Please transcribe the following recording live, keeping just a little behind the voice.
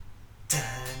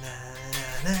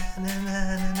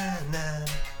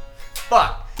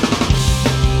Fuck.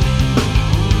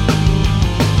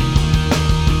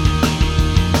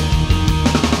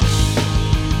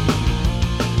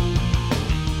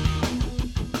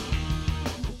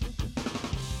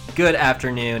 Good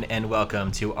afternoon and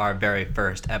welcome to our very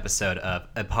first episode of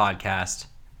a podcast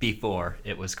before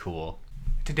it was cool.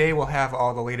 Today we'll have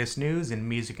all the latest news in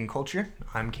music and culture.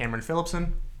 I'm Cameron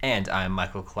Phillipson. And I'm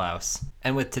Michael Klaus.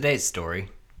 And with today's story,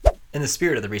 in the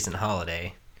spirit of the recent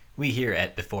holiday, we here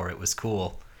at Before It Was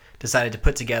Cool decided to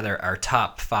put together our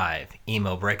top 5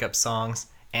 emo breakup songs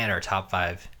and our top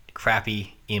 5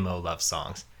 crappy emo love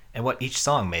songs, and what each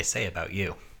song may say about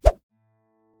you.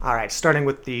 Alright, starting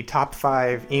with the top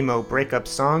 5 emo breakup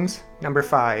songs. Number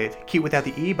 5, Cute Without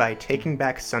the E by Taking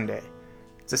Back Sunday.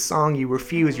 It's a song you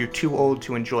refuse you're too old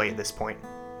to enjoy at this point.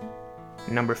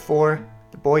 Number 4,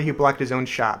 The Boy Who Blocked His Own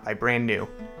Shot by Brand New.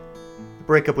 The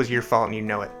breakup was your fault and you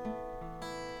know it.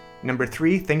 Number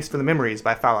 3, Thanks for the Memories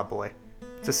by Fall Out Boy.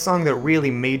 It's a song that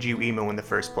really made you emo in the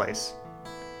first place.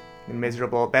 And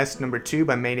Miserable at Best, number 2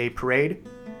 by Mayday Parade,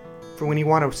 for when you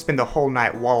want to spend the whole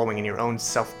night wallowing in your own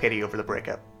self-pity over the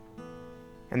breakup.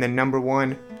 And then number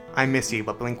 1, I Miss You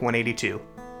by Blink-182.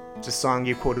 It's a song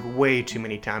you quoted way too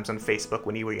many times on Facebook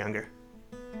when you were younger.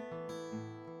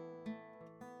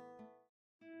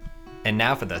 And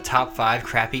now for the top 5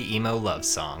 crappy emo love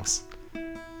songs.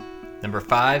 Number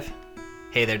 5,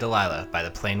 Hey There Delilah by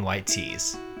the Plain White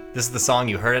T's. This is the song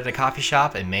you heard at a coffee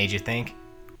shop and made you think,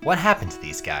 what happened to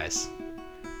these guys?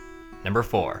 Number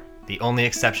 4, The Only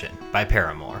Exception by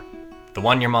Paramore, the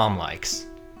one your mom likes.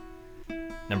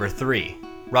 Number 3,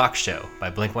 Rock Show by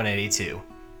Blink-182,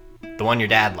 the one your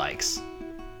dad likes.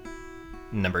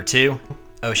 Number 2,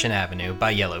 Ocean Avenue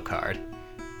by Yellowcard,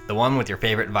 the one with your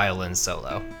favorite violin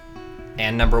solo.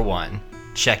 And number 1,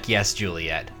 Check Yes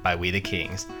Juliet by We the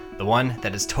Kings, the one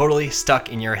that is totally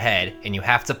stuck in your head and you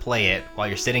have to play it while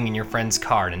you're sitting in your friend's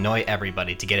car and annoy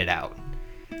everybody to get it out.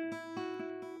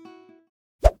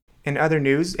 In other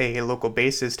news, a local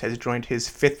bassist has joined his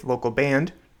 5th local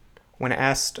band. When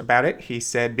asked about it, he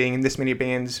said being in this many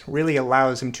bands really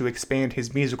allows him to expand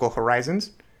his musical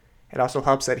horizons. It also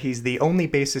helps that he's the only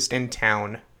bassist in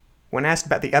town. When asked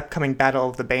about the upcoming battle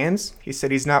of the bands, he said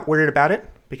he's not worried about it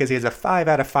because he has a 5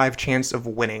 out of 5 chance of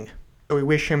winning. So we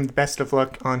wish him the best of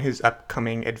luck on his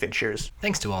upcoming adventures.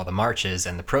 Thanks to all the marches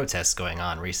and the protests going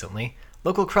on recently,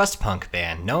 local crust punk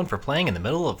band known for playing in the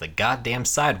middle of the goddamn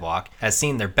sidewalk has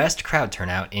seen their best crowd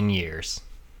turnout in years.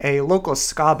 A local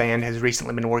ska band has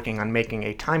recently been working on making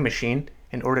a time machine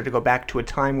in order to go back to a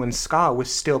time when ska was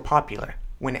still popular.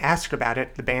 When asked about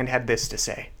it, the band had this to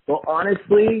say. Well,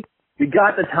 honestly, we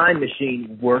got the time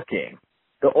machine working.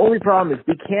 The only problem is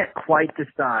we can't quite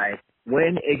decide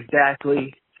when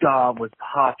exactly ska was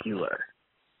popular.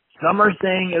 Some are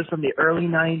saying it was from the early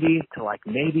 90s to like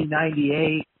maybe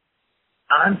 98.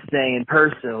 I'm saying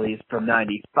personally it's from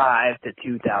 95 to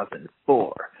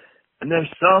 2004. And there's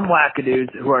some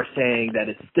wackadoos who are saying that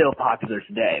it's still popular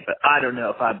today, but I don't know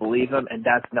if I believe them, and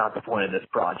that's not the point of this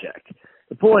project.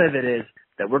 The point of it is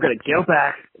that we're going to go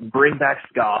back and bring back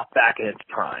ska back in its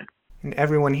prime. And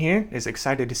everyone here is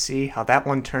excited to see how that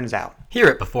one turns out. Here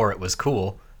at Before It Was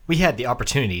Cool, we had the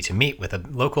opportunity to meet with a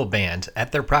local band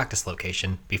at their practice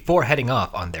location before heading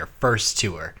off on their first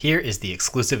tour. Here is the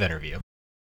exclusive interview.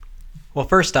 Well,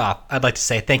 first off, I'd like to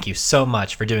say thank you so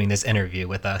much for doing this interview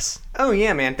with us. Oh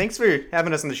yeah, man. Thanks for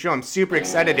having us on the show. I'm super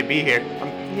excited to be here.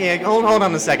 Hold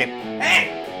on a second.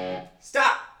 Hey!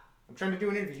 Stop! I'm trying to do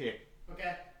an interview here.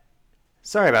 Okay.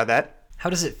 Sorry about that. How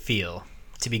does it feel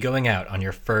to be going out on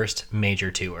your first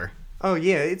major tour? Oh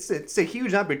yeah, it's a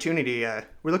huge opportunity.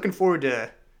 We're looking forward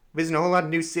to visiting a whole lot of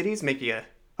new cities,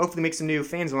 hopefully make some new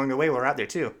fans along the way while we're out there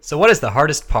too. So what is the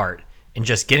hardest part in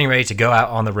just getting ready to go out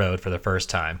on the road for the first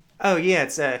time? Oh yeah,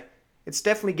 it's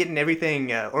definitely getting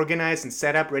everything organized and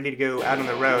set up, ready to go out on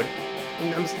the road.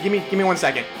 Give me 1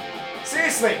 second.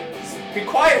 Seriously, just be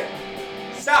quiet.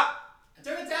 Stop. I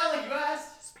turned it down like you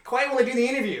asked. Just be quiet while I do the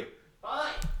interview.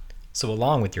 Fine. So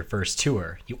along with your first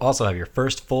tour, you also have your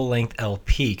first full-length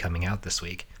LP coming out this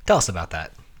week. Tell us about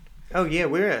that. Oh yeah,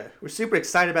 we're super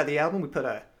excited about the album. We put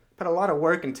a lot of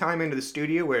work and time into the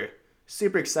studio. We're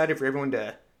super excited for everyone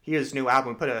to hear this new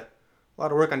album. Put a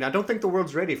lot of work on it. I don't think the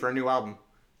world's ready for a new album.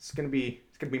 It's gonna be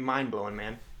mind-blowing,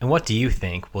 man. And what do you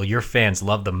think will your fans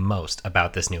love the most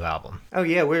about this new album? Oh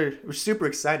yeah, we're super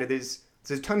excited. There's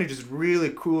a ton of just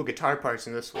really cool guitar parts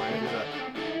in this one.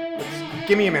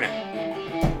 Give me a minute.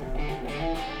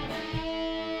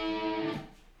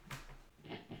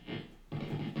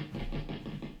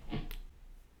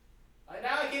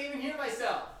 Now I can't even hear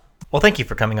myself. Well, thank you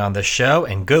for coming on the show,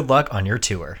 and good luck on your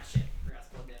tour. Shit, forgot to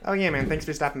plug that Oh yeah, man, thanks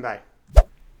for stopping by.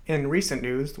 In recent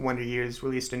news, Wonder Years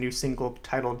released a new single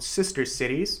titled Sister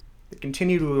Cities. They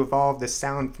continue to evolve the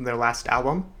sound from their last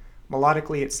album.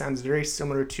 Melodically, it sounds very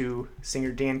similar to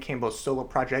singer Dan Campbell's solo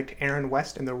project Aaron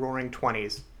West in the Roaring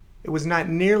Twenties. It was not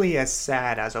nearly as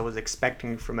sad as I was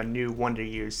expecting from a new Wonder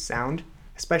Years sound,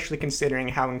 especially considering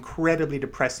how incredibly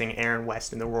depressing Aaron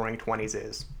West in the Roaring Twenties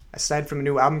is. Aside from a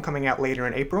new album coming out later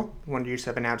in April, Wonder Years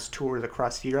have announced tours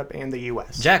across Europe and the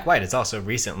US. Jack White has also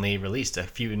recently released a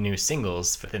few new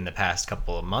singles within the past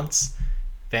couple of months.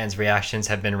 Fans' reactions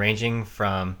have been ranging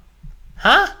from,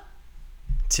 huh?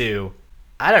 To,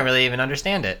 I don't really even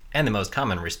understand it. And the most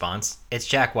common response, it's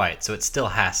Jack White, so it still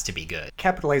has to be good.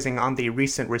 Capitalizing on the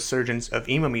recent resurgence of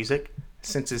emo music,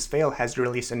 Senses Fail has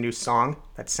released a new song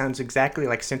that sounds exactly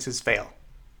like Senses Fail.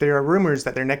 There are rumors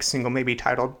that their next single may be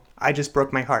titled, I Just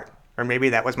Broke My Heart, or maybe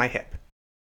that was my hip.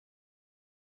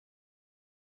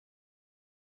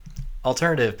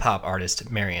 Alternative pop artist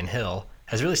Marian Hill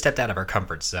has really stepped out of her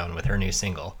comfort zone with her new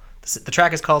single. The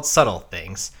track is called Subtle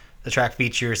Things. The track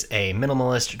features a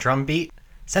minimalist drum beat,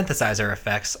 synthesizer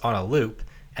effects on a loop,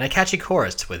 and a catchy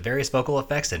chorus with various vocal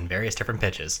effects in various different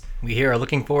pitches. We here are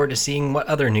looking forward to seeing what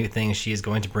other new things she is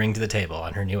going to bring to the table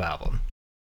on her new album.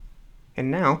 And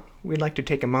now, we'd like to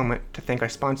take a moment to thank our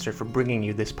sponsor for bringing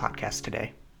you this podcast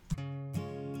today.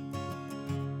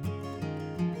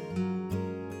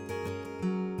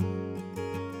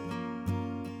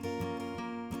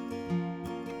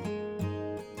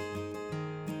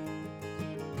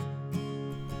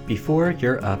 Before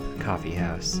You're Up Coffee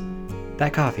House.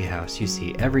 That coffee house you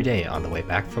see every day on the way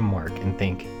back from work and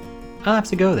think, I'll have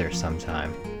to go there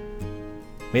sometime.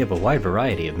 We have a wide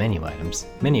variety of menu items,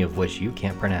 many of which you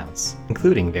can't pronounce,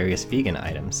 including various vegan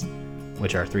items,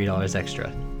 which are $3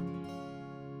 extra.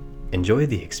 Enjoy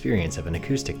the experience of an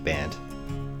acoustic band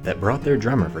that brought their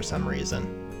drummer for some reason.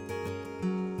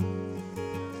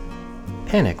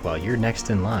 Panic while you're next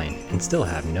in line and still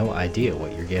have no idea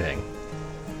what you're getting.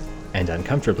 And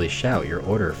uncomfortably shout your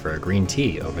order for a green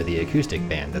tea over the acoustic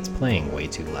band that's playing way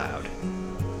too loud.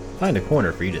 Find a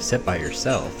corner for you to sit by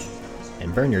yourself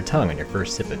and burn your tongue on your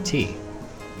first sip of tea.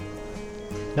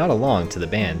 Nod along to the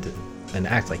band and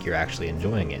act like you're actually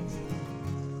enjoying it.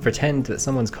 Pretend that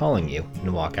someone's calling you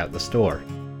and walk out the store,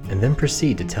 and then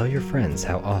proceed to tell your friends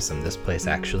how awesome this place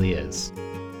actually is.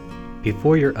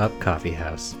 Before You're Up Coffee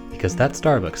House, because that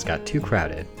Starbucks got too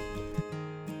crowded.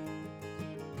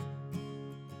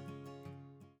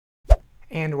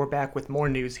 And we're back with more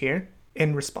news here.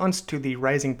 In response to the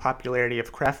rising popularity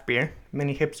of craft beer,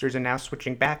 many hipsters are now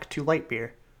switching back to light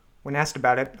beer. When asked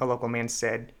about it, a local man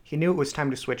said he knew it was time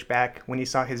to switch back when he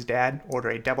saw his dad order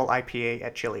a double IPA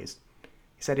at Chili's.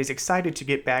 He said he's excited to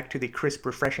get back to the crisp,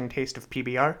 refreshing taste of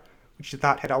PBR, which he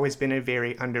thought had always been a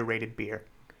very underrated beer.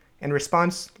 In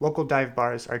response, local dive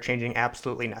bars are changing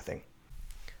absolutely nothing.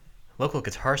 Local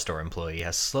guitar store employee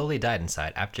has slowly died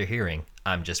inside after hearing,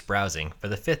 I'm just browsing, for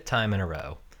the 5th time in a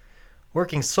row.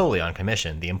 Working solely on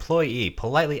commission, the employee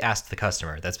politely asked the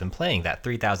customer that's been playing that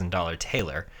 $3,000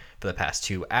 Taylor for the past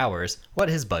 2 hours what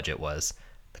his budget was.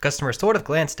 The customer sort of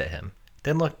glanced at him,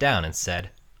 then looked down and said,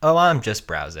 Oh, I'm just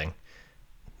browsing.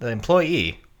 The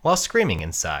employee, while screaming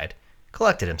inside,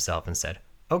 collected himself and said,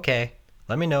 Okay,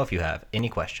 let me know if you have any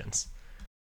questions.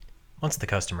 Once the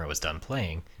customer was done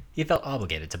playing, he felt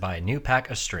obligated to buy a new pack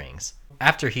of strings.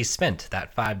 After he spent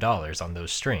that $5 on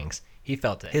those strings, he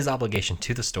felt that his obligation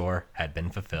to the store had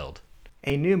been fulfilled.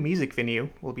 A new music venue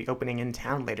will be opening in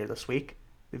town later this week.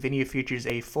 The venue features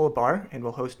a full bar and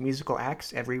will host musical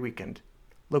acts every weekend.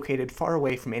 Located far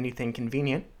away from anything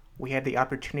convenient, we had the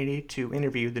opportunity to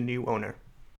interview the new owner.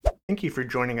 Thank you for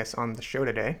joining us on the show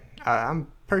today. I'm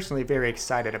personally very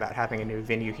excited about having a new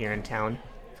venue here in town.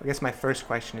 So I guess my first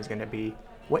question is going to be,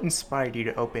 what inspired you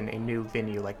to open a new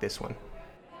venue like this one?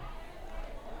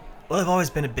 Well, I've always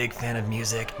been a big fan of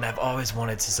music, and I've always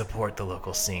wanted to support the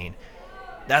local scene.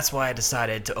 That's why I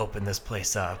decided to open this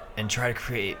place up and try to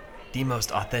create the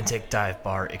most authentic dive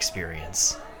bar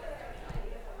experience.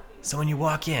 So when you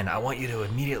walk in, I want you to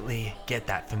immediately get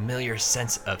that familiar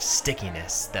sense of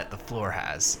stickiness that the floor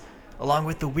has, along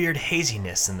with the weird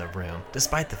haziness in the room,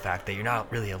 despite the fact that you're not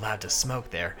really allowed to smoke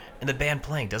there, and the band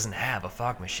playing doesn't have a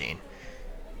fog machine.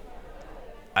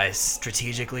 I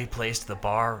strategically placed the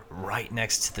bar right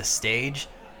next to the stage.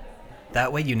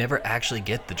 That way you never actually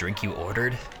get the drink you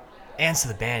ordered, and so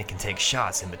the band can take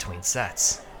shots in between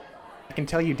sets. I can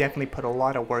tell you definitely put a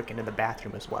lot of work into the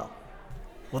bathroom as well.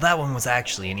 Well, that one was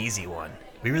actually an easy one.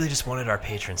 We really just wanted our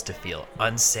patrons to feel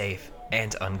unsafe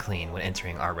and unclean when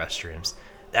entering our restrooms.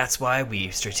 That's why we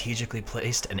strategically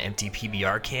placed an empty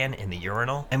PBR can in the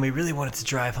urinal, and we really wanted to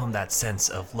drive home that sense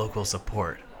of local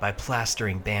support by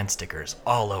plastering band stickers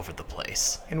all over the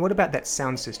place. And what about that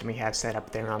sound system we have set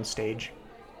up there on stage?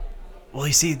 Well,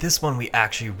 you see, this one we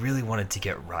actually really wanted to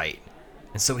get right.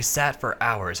 And so we sat for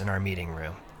hours in our meeting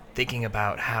room, thinking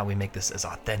about how we make this as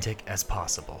authentic as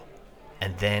possible.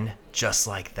 And then, just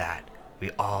like that, we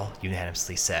all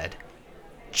unanimously said,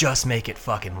 just make it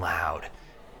fucking loud.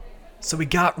 So we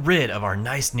got rid of our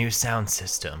nice new sound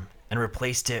system and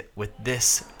replaced it with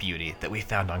this beauty that we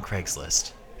found on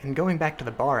Craigslist. And going back to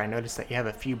the bar, I noticed that you have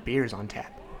a few beers on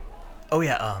tap. Oh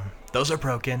yeah, those are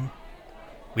broken.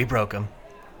 We broke them.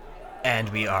 And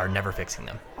we are never fixing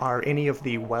them. Are any of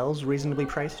the wells reasonably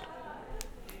priced?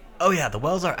 Oh yeah, the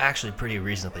wells are actually pretty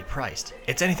reasonably priced.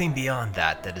 It's anything beyond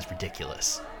that that is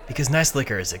ridiculous. Because nice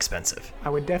liquor is expensive. I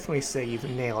would definitely say you've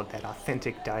nailed that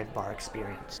authentic dive bar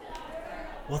experience.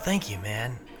 Well, thank you,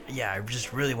 man. Yeah, I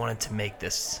just really wanted to make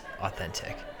this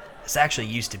authentic. This actually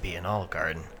used to be an Olive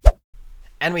Garden.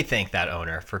 And we thank that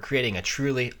owner for creating a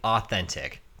truly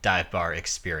authentic dive bar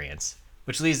experience.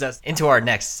 Which leads us into our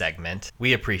next segment,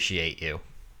 We Appreciate You.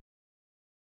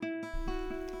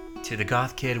 To the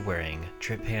goth kid wearing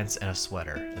trip pants and a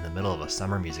sweater in the middle of a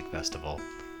summer music festival,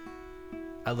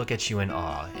 I look at you in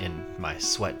awe in my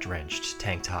sweat-drenched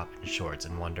tank top and shorts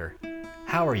and wonder,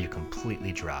 how are you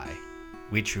completely dry?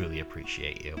 We truly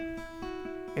appreciate you.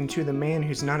 And to the man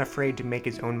who's not afraid to make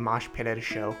his own mosh pit at a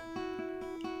show,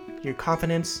 your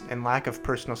confidence and lack of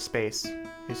personal space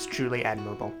is truly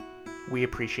admirable. We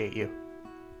appreciate you.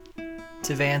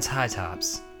 To Vans high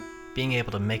tops, being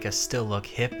able to make us still look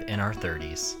hip in our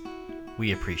 30s,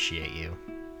 we appreciate you.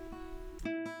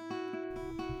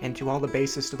 And to all the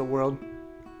bassists of the world,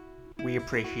 we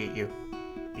appreciate you,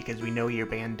 because we know your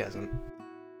band doesn't.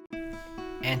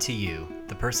 And to you,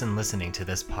 the person listening to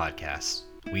this podcast,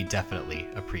 we definitely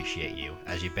appreciate you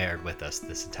as you bared with us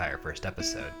this entire first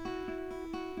episode.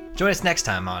 Join us next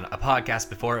time on A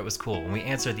Podcast Before It Was Cool when we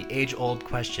answer the age-old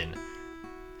question,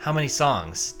 how many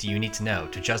songs do you need to know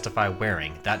to justify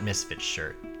wearing that Misfits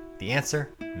shirt? The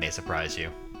answer may surprise you.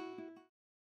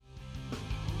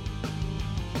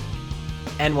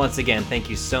 And once again,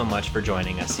 thank you so much for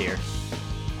joining us here.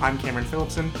 I'm Cameron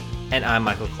Phillipson. And I'm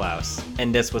Michael Klaus.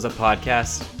 And this was A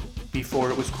Podcast Before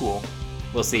It Was Cool.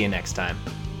 We'll see you next time.